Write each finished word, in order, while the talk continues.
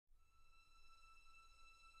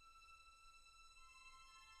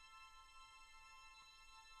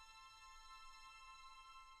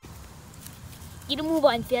get a move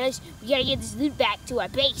on, fellas. We gotta get this loot back to our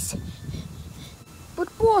base.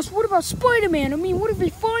 But boss, what about Spider-Man? I mean, what if he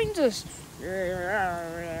finds us? Yeah.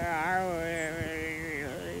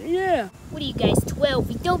 What are you guys, 12?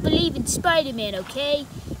 We don't believe in Spider-Man, okay?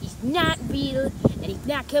 He's not real, and he's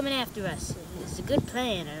not coming after us. It's a good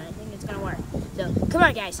plan, and I think it's gonna work. So, come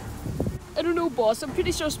on, guys. I don't know, boss. I'm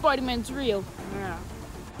pretty sure Spider-Man's real. Yeah.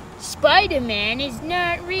 Spider-Man is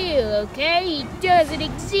not real, okay? He doesn't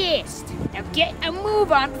exist. Now get a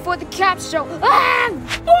move on before the cops show. Ah!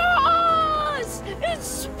 Boss! It's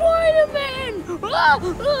Spider-Man!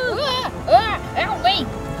 Help me!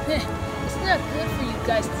 It's not good for you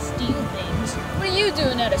guys to steal things. What are you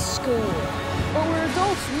doing out of school? But we're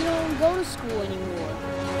adults. We don't go to school anymore.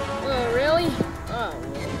 Oh, really? Oh,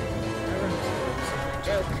 well,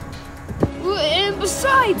 joke. And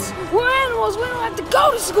besides, we're animals. We don't have to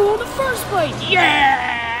go to school in the first place.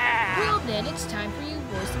 Yeah! Well, then it's time for you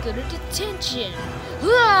boys to go to detention.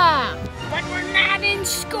 Ah! But we're not in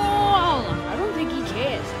school! I don't think he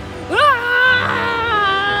cares. Ah!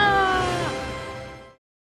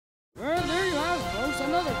 Well, there you have it, folks.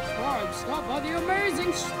 Another crime stopped by the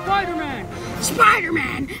amazing Spider-Man.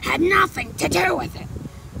 Spider-Man had nothing to do with it.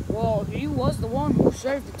 Well, he was the one who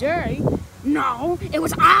saved the day. No, it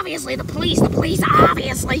was obviously the police. The police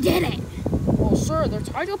obviously did it. Well, sir, they're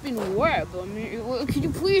tied up in a web. I mean, could you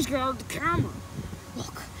please get out the camera?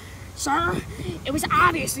 Look, sir, it was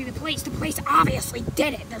obviously the police. The police obviously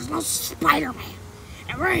did it. There's no Spider-Man.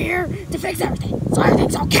 And we're here to fix everything, so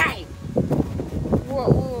everything's okay.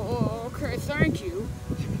 Well, okay, thank you.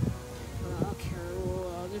 Okay,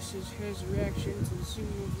 well, this is his reaction to the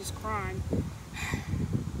scene of this crime.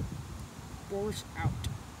 Boris out.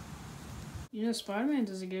 You know, Spider-Man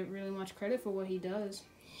doesn't get really much credit for what he does.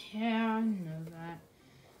 Yeah, I know that.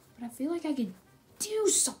 But I feel like I could do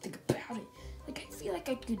something about it. Like, I feel like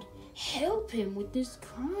I could help him with his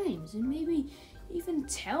crimes and maybe even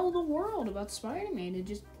tell the world about Spider-Man and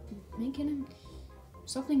just making him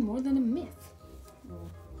something more than a myth.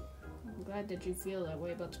 Well, I'm glad that you feel that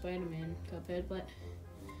way about Spider-Man, Cuphead, but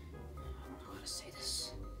I don't know how to say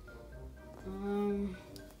this.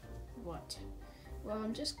 What? Well,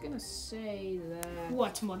 I'm just gonna say that...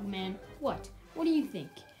 What, Mugman? What? What do you think?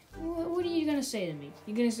 What are you gonna say to me?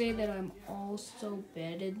 You gonna say that I'm also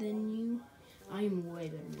better than you? I'm way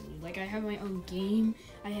better than you. Like, I have my own game.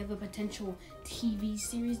 I have a potential TV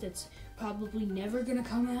series that's probably never gonna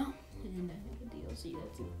come out. And I have a DLC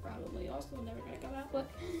that's probably also never gonna come out. But,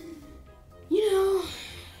 you know,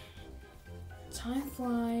 time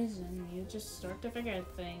flies and you just start to forget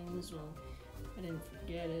things. Well, I didn't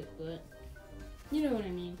forget it, but you know what I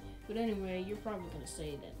mean. But anyway, you're probably gonna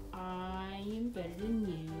say that I am better than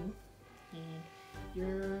you, and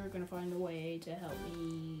you're gonna find a way to help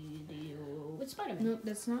me deal with Spider-Man. No,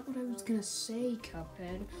 that's not what I was gonna say,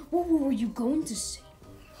 Cuphead. What were you going to say?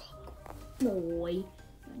 Boy,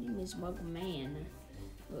 my name is Mugman.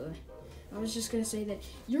 I was just gonna say that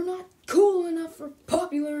you're not cool enough or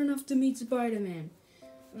popular enough to meet Spider-Man. I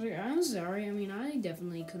was like, I'm sorry. I mean, I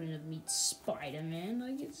definitely couldn't have met Spider-Man.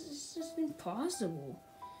 Like, it's just impossible.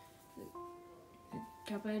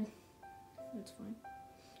 Cuphead, that's fine.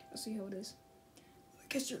 I'll see how it is. I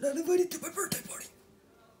guess you're not invited to my birthday party.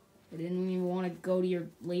 I didn't even want to go to your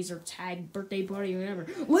laser tag birthday party or whatever.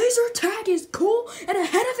 Laser tag is cool and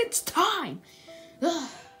ahead of its time. Ugh.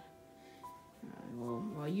 Well,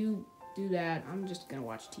 while you do that, I'm just gonna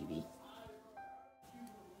watch TV.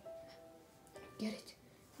 Get it?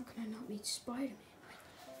 How can I not meet Spider-Man?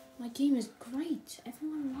 My game is great.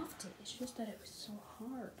 Everyone loved it. It's just that it was so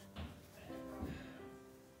hard.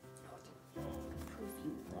 Prove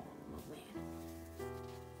you wrong, my man.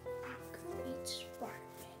 I'm gonna meet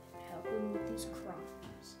Spider-Man and help him with his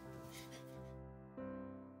crimes.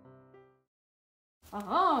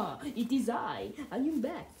 Aha! It is I am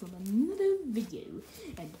back from another video,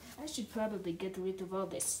 and I should probably get rid of all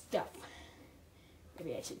this stuff.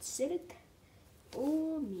 Maybe I should sell it,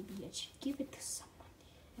 or maybe I should give it to someone,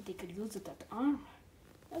 and they could use it as armor.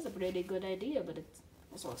 That's a pretty good idea, but it's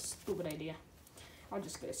also a stupid idea. I'm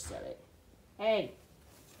just gonna sell it. Hey,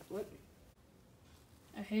 what?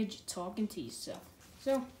 I heard you talking to yourself.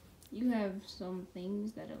 So, you have some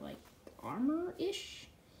things that are like armor-ish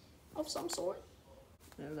of some sort?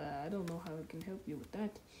 Well, I don't know how I can help you with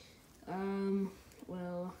that.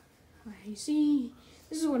 Well, you see,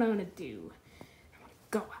 this is what I want to do. I want to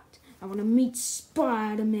go out. I want to meet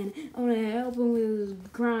Spider-Man. I want to help him with his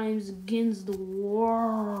crimes against the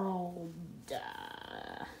world.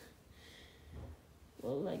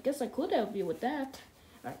 Well, I guess I could help you with that.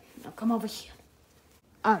 Alright, now come over here.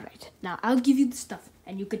 Alright, now I'll give you the stuff,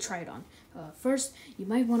 and you could try it on. First, you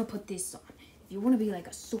might want to put this on. you want to be like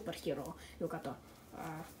a superhero, you gotta,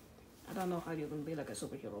 I don't know how you're gonna be like a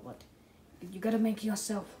superhero, but you gotta make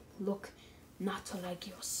yourself look not like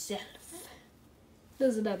yourself.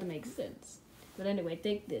 Doesn't that make sense? But anyway,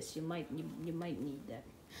 take this. You might need that.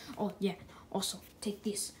 Oh yeah. Also, take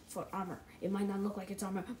this for armor. It might not look like it's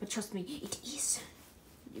armor, but trust me, it is.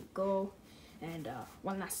 You go, and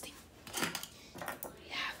one last thing. We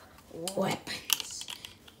have weapons.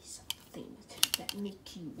 These are things that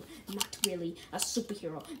make you not really a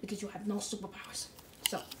superhero because you have no superpowers.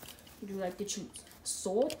 So, would you like to choose a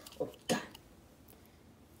sword or a gun?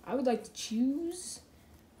 I would like to choose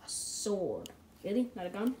a sword. Really? Not a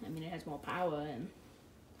gun? I mean, it has more power, and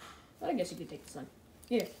but I guess you could take this one.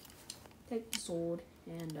 Here, take the sword,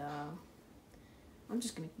 and I'm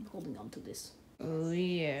just gonna keep holding on to this. Oh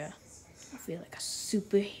yeah, I feel like a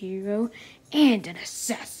superhero and an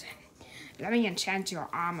assassin. Let me enchant your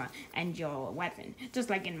armor and your weapon, just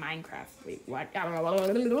like in Minecraft. Wait, what?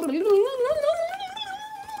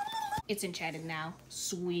 It's enchanted now.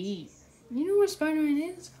 Sweet. You know where Spider-Man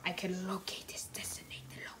is? I can locate his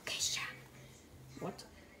designated location. What?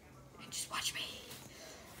 And just watch me.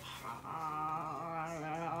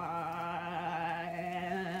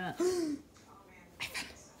 I found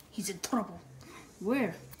him. He's in trouble.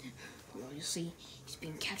 Where? Well, you see, he's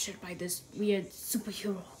being captured by this weird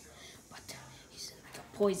superhero. But he's in like a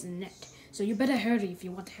poison net. So you better hurry if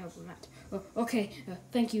you want to help him out. Okay,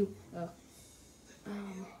 thank you. How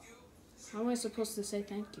am I supposed to say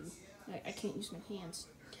thank you? I can't use my hands.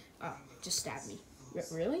 Just stab me.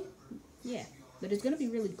 Really? Yeah, but it's gonna be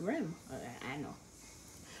really grim. I know.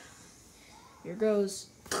 Here goes.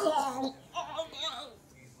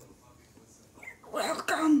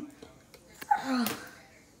 Welcome.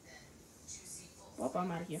 Well,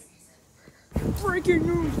 I'm out of here. Breaking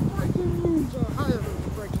news! Breaking news! I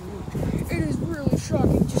have breaking news. It is really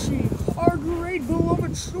shocking to see our great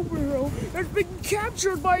beloved superhero has been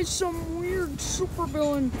captured by some weird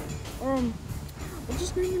supervillain. What's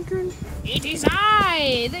his name again? It is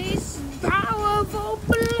I, this powerful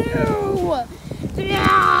Blue!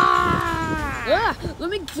 Yeah! Let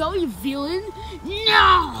me go, you villain!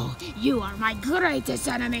 No! You are my greatest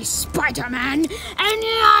enemy, Spider-Man, and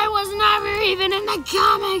I was never even in the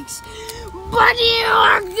comics! But you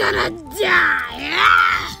are gonna die!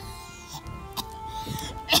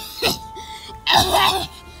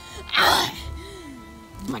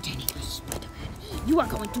 But anyway, Spider-Man, you are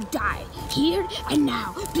going to die here and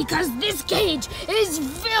now because this cage is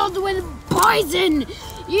filled with poison!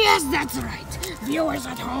 Yes, that's right. Viewers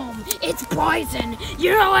at home, it's poison.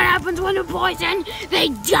 You know what happens when they're poison? They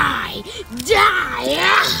die! Die!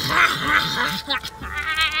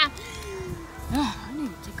 I need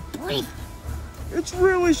to take a breath. It's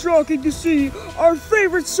really shocking to see our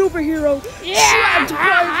favorite superhero trapped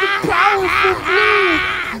by the powerful Blue.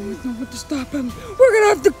 I don't know what to stop him. We're gonna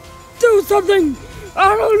have to do something.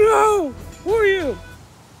 I don't know. Who are you?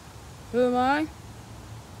 Who am I?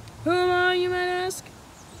 Who am I, you might ask?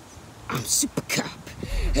 I'm Super Cup.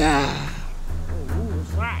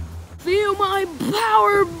 Who's that? Feel my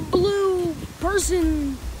power, Blue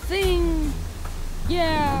person thing.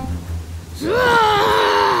 Yeah.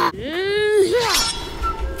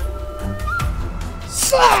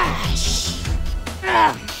 Slash!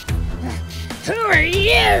 Who are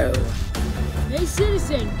you? Hey,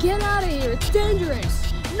 citizen, get out of here. It's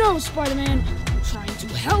dangerous. No, Spider-Man. I'm trying to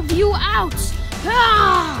help you out.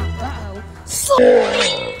 Uh-oh.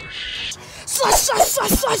 Slash! Slash, slash,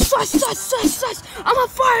 slash, slash, slash, slash, slash, slash! I'm a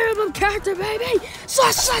Fire Emblem character, baby!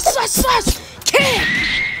 Slash, slash, slash, slash! Kick!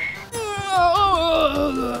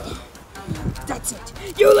 That's it.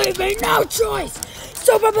 You leave me no choice!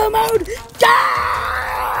 Super Blue Mode, go!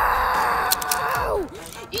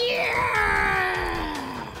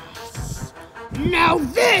 Yes! Now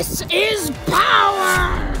this is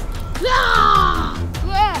power!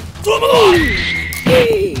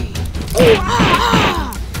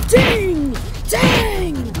 Ding!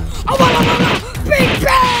 Ding! Big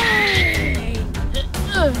bang!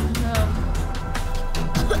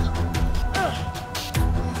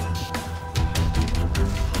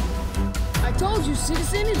 I told you,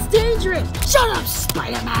 citizen, it's dangerous. Shut up,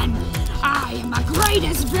 Spider-Man! I am the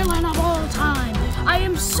greatest villain of all time! I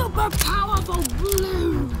am super powerful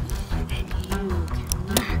Blue! And you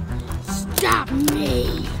cannot stop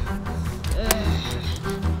me!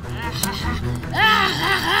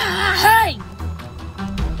 Hey!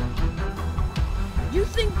 You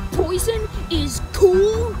think poison is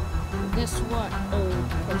cool? Guess what, old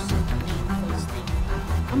person named Poison?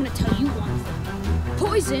 I'm gonna tell you one thing.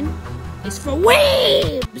 Poison is for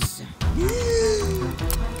Weebs!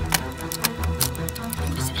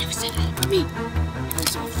 said that for me. I'm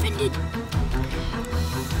so offended.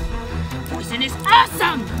 Poison is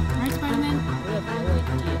awesome! Right, Spider-Man? We have no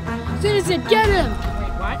idea. Citizen, get him!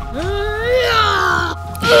 Wait, what?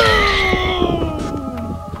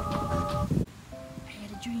 I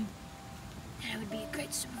had a dream that I would be a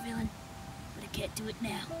great supervillain, but I can't do it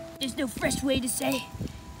now. There's no fresh way to say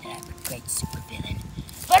that I'm a great supervillain.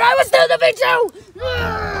 But I was still the big two!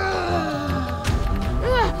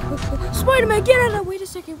 Spider-Man, get out of there! Wait a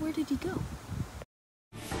second, where did he go?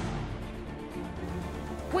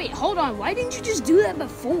 Wait, hold on. Why didn't you just do that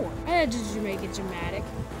before? I had to make it dramatic.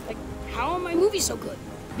 Like, how are my movies so good?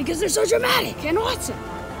 Because they're so dramatic and awesome.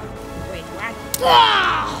 Wait, what?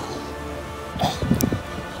 Ah!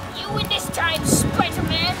 You win this time,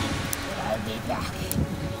 Spider-Man. But I'll be back.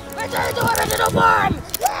 Return to original form!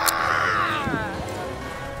 Ah!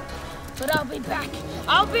 But I'll be back.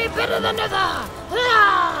 I'll be better than ever!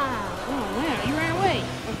 Ah! Oh, wow, you ran away.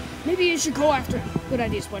 Maybe you should go after him. Good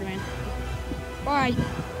idea, Spider-Man. Bye.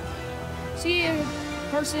 See you,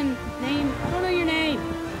 person, name. I don't know your name.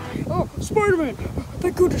 Oh, Spider-Man!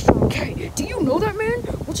 Thank goodness you're okay. Do you know that man?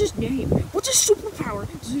 What's his name? What's his superpower?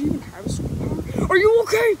 Does he even have a superpower? Are you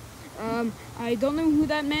okay? I don't know who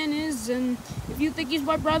that man is, and if you think he's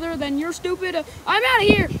my brother, then you're stupid. I'm out of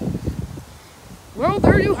here. Well,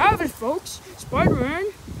 there you have it, folks.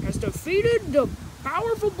 Spider-Man has defeated the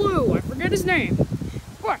powerful Blue. I forget his name.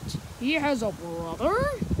 But he has a brother?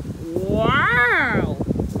 Wow!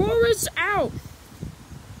 Forrest out!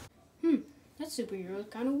 That superhero is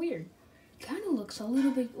kind of weird. Kind of looks a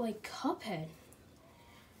little bit like Cuphead.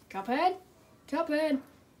 Cuphead? Cuphead?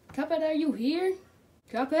 Cuphead, are you here?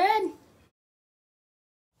 Cuphead?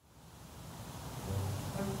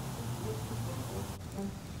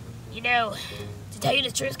 You know, to tell you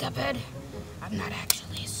the truth, Cuphead, I'm not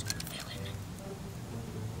actually a supervillain.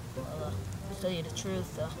 Well, to tell you the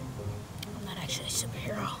truth, I'm not actually a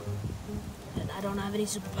superhero. And I don't have any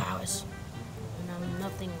superpowers. And I'm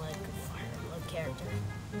nothing like a Fire Emblem character.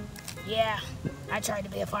 Yeah, I tried to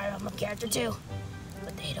be a Fire Emblem character too,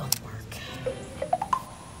 but they don't work.